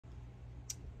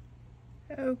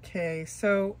Okay,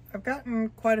 so I've gotten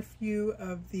quite a few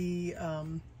of the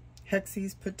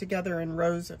Hexis put together in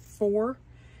rows of 4,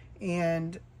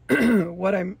 and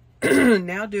what I'm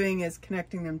now doing is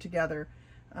connecting them together.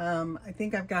 I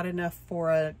think I've got enough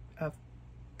for a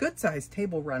good sized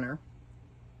table runner.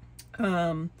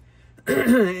 And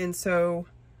so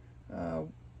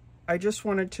I just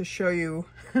wanted to show you,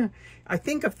 I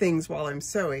think of things while I'm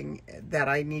sewing that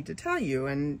I need to tell you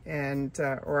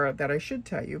or that I should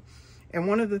tell you. And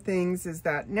one of the things is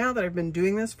that now that I've been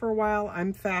doing this for a while,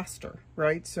 I'm faster,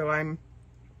 right? So I'm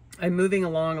moving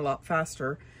along a lot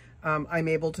faster. I'm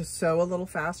able to sew a little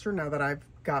faster now that I've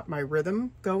got my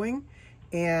rhythm going.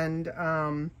 And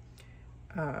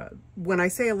when I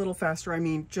say a little faster, I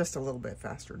mean just a little bit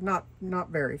faster, not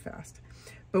very fast.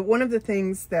 But one of the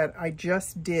things that I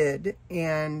just did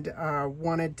and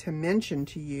wanted to mention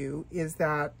to you is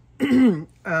that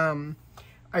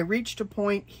I reached a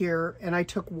point here and I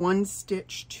took 1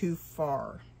 stitch too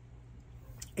far.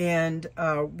 And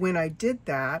when I did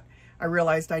that, I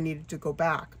realized I needed to go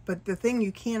back. But the thing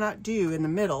you cannot do in the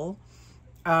middle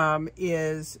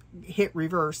is hit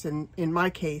reverse. And in my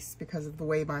case, because of the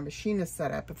way my machine is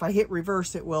set up, if I hit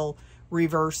reverse, it will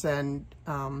reverse and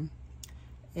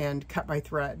cut my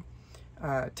thread,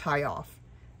 tie off.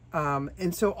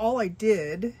 And so all I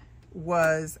did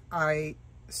was I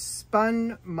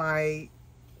spun my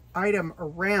item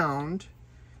around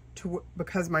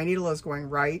because my needle is going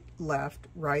right, left,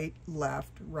 right,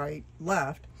 left, right,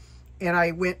 left. And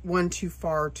I went 1 too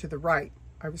far to the right.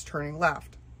 I was turning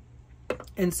left.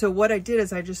 And so what I did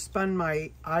is I just spun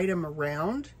my item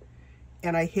around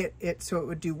and I hit it so it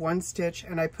would do 1 stitch,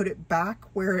 and I put it back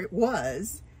where it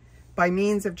was by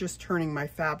means of just turning my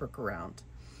fabric around.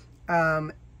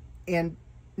 And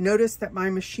notice that my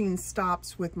machine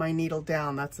stops with my needle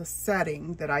down. That's a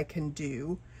setting that I can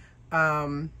do.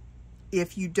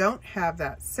 If you don't have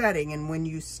that setting and when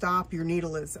you stop your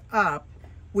needle is up,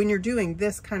 when you're doing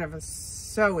this kind of a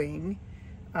sewing,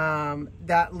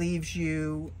 that leaves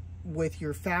you with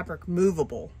your fabric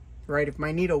movable, right? If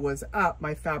my needle was up,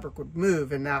 my fabric would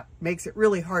move, and that makes it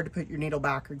really hard to put your needle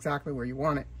back exactly where you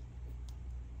want it.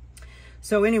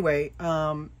 So anyway,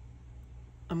 I'm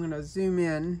going to zoom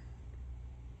in.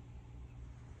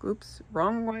 Oops,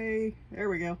 wrong way. There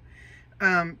we go.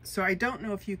 So I don't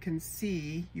know if you can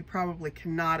see, you probably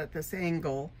cannot at this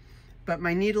angle, but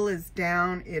my needle is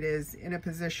down. It is in a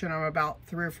position, I'm about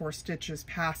 3 or 4 stitches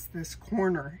past this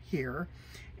corner here.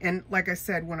 And like I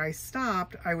said, when I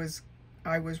stopped, I was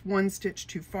 1 stitch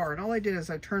too far. And all I did is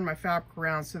I turned my fabric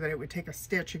around so that it would take a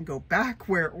stitch and go back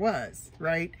where it was,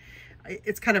 right?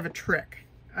 It's kind of a trick.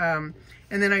 And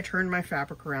then I turned my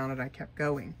fabric around and I kept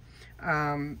going.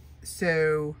 I'm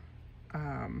going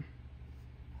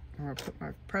to put my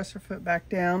presser foot back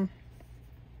down.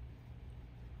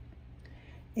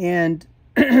 And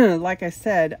like I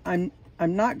said, I'm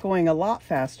not going a lot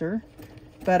faster,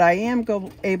 but I am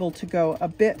able to go a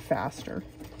bit faster.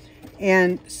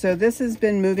 And so this has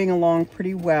been moving along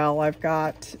pretty well. I've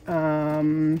got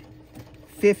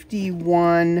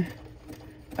 51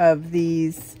 of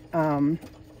these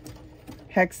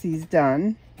Hexis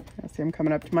done. See, I'm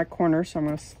coming up to my corner, so I'm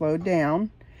going to slow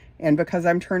down. And because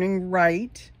I'm turning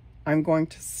right, I'm going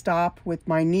to stop with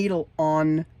my needle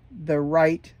on the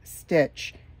right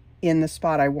stitch in the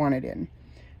spot I want it in.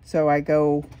 So I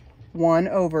go 1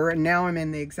 over, and now I'm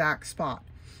in the exact spot.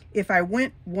 If I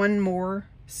went 1 more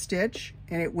stitch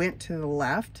and it went to the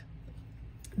left,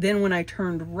 then when I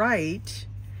turned right,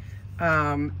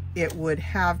 it would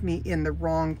have me in the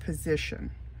wrong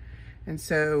position. And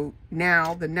so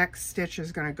now the next stitch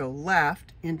is going to go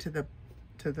left into the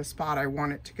spot I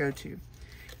want it to go to.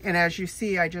 And as you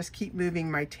see, I just keep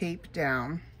moving my tape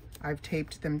down. I've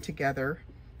taped them together.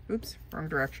 Oops, wrong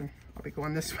direction. I'll be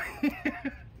going this way.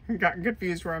 I've gotten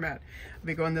confused where I'm at. I'll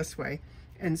be going this way.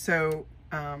 And so,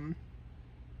 let me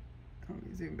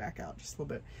zoom back out just a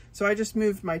little bit. So I just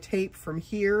moved my tape from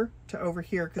here to over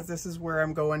here because this is where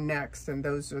I'm going next, and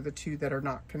those are the 2 that are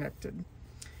not connected.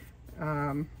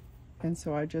 And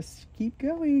so I just keep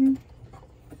going.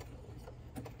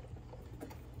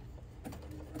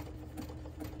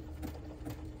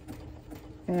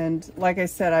 And like I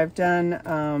said, I've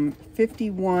done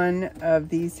 51 of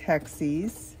these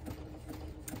Hexis.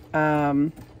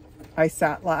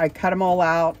 I cut them all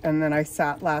out, and then I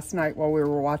sat last night while we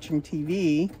were watching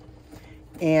TV,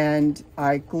 and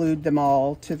I glued them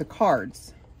all to the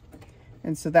cards.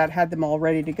 And so that had them all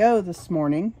ready to go this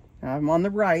morning. I'm on the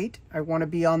right. I want to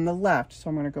be on the left, so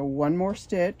I'm going to go 1 more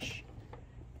stitch,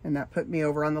 and that put me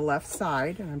over on the left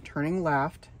side, and I'm turning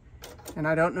left. And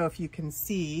I don't know if you can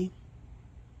see,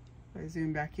 if I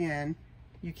zoom back in,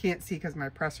 You can't see because my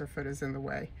presser foot is in the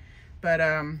way. But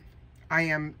I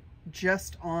am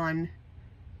just on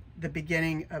the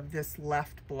beginning of this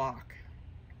left block.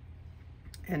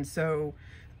 And so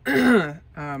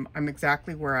I'm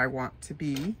exactly where I want to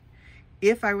be.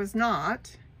 If I was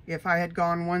not, if I had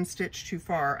gone one stitch too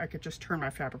far, I could just turn my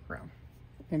fabric around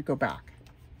and go back.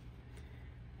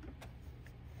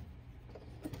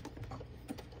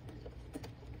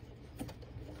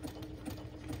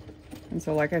 And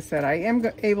so, like I said, I am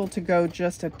able to go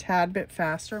just a tad bit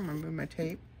faster. I'm going to move my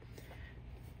tape.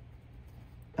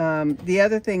 The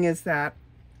other thing is that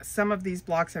some of these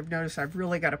blocks I've noticed I've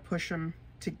really got to push them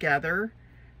together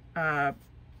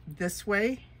this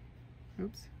way.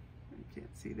 Oops, you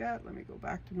can't see that. Let me go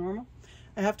back to normal.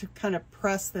 I have to kind of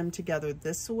press them together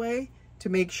this way to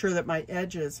make sure that my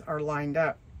edges are lined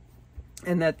up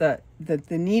and that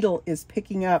the needle is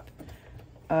picking up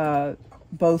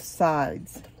both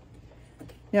sides.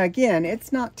 Now again,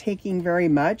 it's not taking very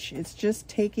much. It's just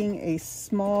taking a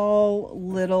small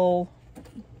little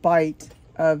bite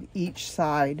of each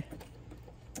side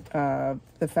of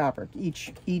the fabric,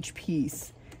 each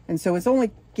piece. And so it's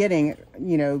only getting,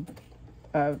 you know,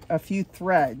 a few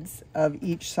threads of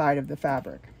each side of the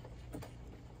fabric.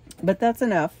 But that's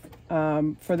enough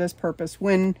for this purpose.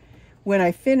 When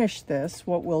I finish this,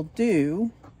 what we'll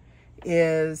do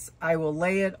is I will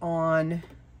lay it on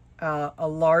a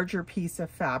larger piece of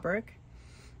fabric,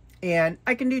 and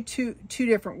I can do two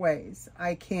different ways.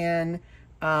 I can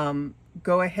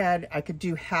go ahead, I could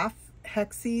do half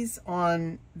hexes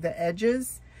on the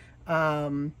edges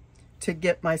to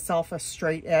get myself a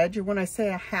straight edge. And when I say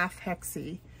a half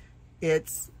hexie,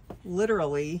 it's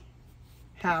literally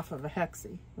half of a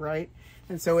hexie, right?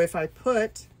 And so if I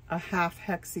put a half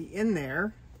hexie in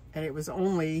there and it was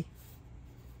only,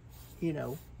 you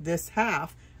know, this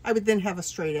half, I would then have a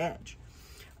straight edge.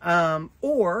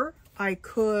 Or I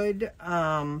could,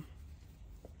 I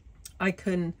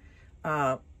can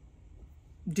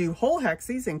do whole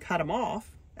hexies and cut them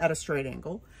off at a straight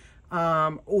angle.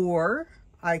 Or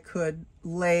I could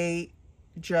lay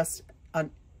just a,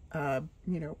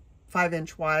 you know,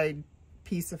 5-inch wide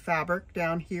piece of fabric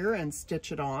down here and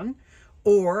stitch it on.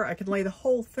 Or I could lay the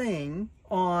whole thing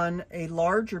on a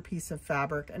larger piece of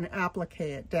fabric and applique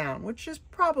it down, which is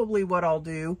probably what I'll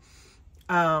do.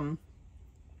 And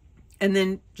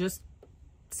then just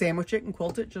sandwich it and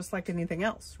quilt it just like anything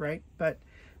else, right? But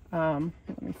let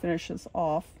me finish this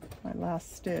off. My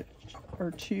last stitch or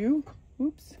two.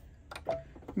 Oops.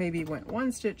 Maybe went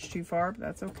one stitch too far, but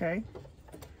that's okay.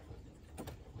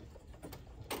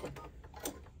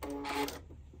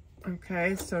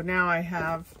 Okay, so now I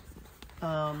have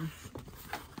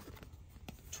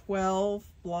 12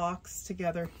 blocks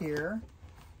together here.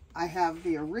 I have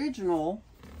the original,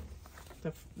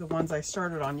 the ones I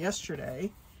started on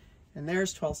yesterday, and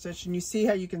there's 12 stitch. And you see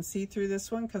how you can see through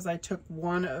this one because I took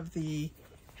one of the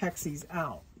hexies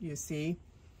out, you see,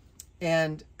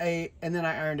 and then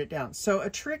I ironed it down. So a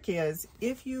trick is,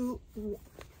 if you,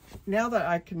 now that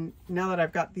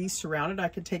I've got these surrounded, I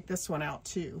could take this one out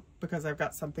too, because I've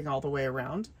got something all the way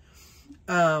around.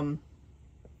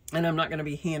 And I'm not going to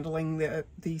be handling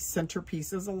the center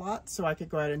pieces a lot, so I could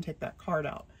go ahead and take that card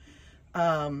out.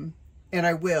 And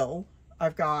I will.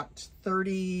 I've got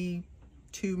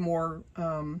 32 more,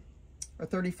 or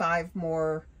 35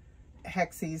 more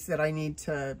hexies that I need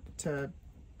to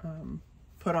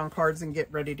put on cards and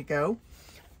get ready to go.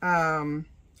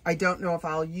 I don't know if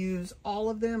I'll use all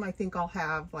of them. I think I'll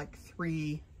have like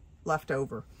 3 left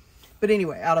over. But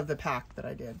anyway, out of the pack that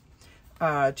I did,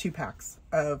 2 packs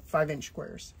of 5-inch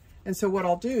squares. And so what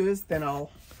I'll do is then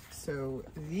I'll sew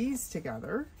these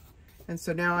together. And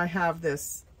so now I have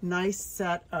this nice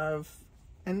set of,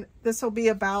 and this will be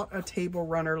about a table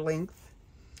runner length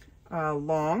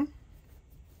long.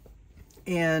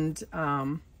 And put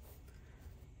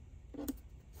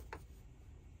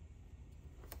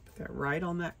that right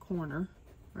on that corner,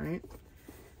 right?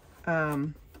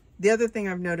 The other thing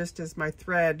I've noticed is my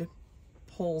thread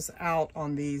pulls out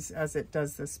on these as it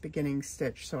does this beginning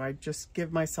stitch. So I just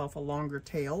give myself a longer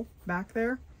tail back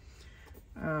there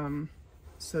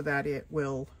so that it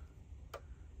will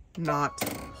not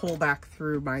pull back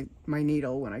through my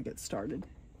needle when I get started.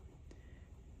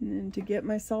 And then to get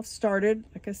myself started,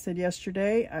 like I said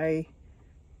yesterday, I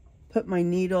put my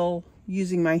needle,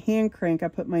 using my hand crank, I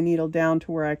put my needle down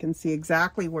to where I can see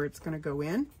exactly where it's going to go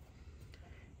in.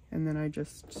 And then I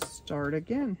just start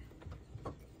again.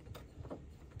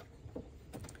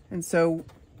 And so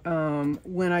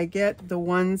when I get the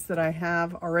ones that I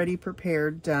have already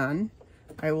prepared done,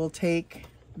 I will take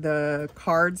the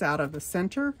cards out of the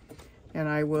center and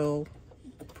I will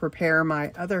prepare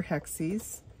my other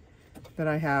hexies that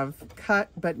I have cut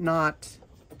but not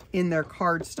in their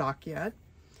cardstock yet.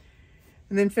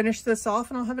 And then finish this off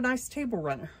and I'll have a nice table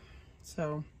runner.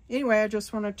 So anyway, I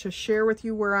just wanted to share with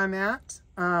you where I'm at.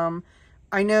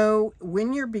 I know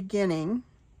when you're beginning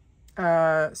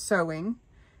sewing,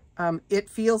 it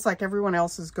feels like everyone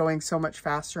else is going so much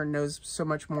faster and knows so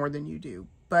much more than you do.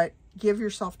 But give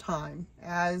yourself time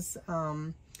as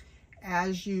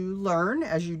you learn,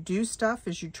 as you do stuff,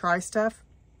 as you try stuff.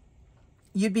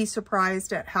 You'd be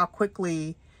surprised at how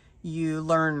quickly you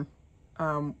learn,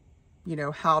 you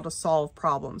know, how to solve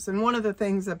problems. And one of the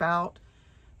things about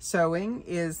sewing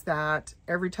is that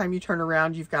every time you turn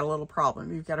around, you've got a little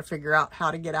problem. You've got to figure out how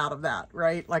to get out of that,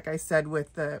 right? Like I said,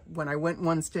 with when I went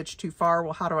one stitch too far,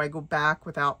 well, how do I go back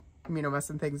without, you know,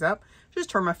 messing things up? Just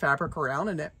turn my fabric around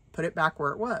and put it back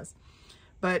where it was.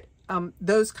 But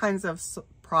those kinds of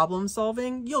problem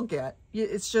solving, you'll get.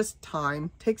 It's just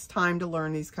time. It takes time to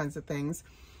learn these kinds of things.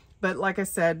 But like I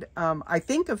said, I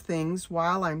think of things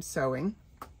while I'm sewing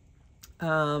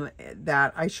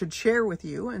that I should share with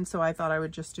you. And so I thought I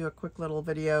would just do a quick little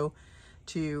video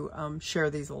to share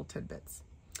these little tidbits.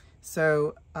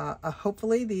 So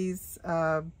hopefully these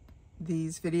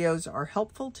videos are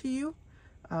helpful to you,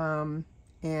 and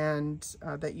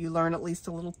that you learn at least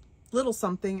a little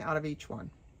something out of each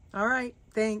one. All right,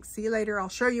 thanks. See you later. I'll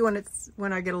show you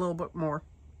when I get a little bit more.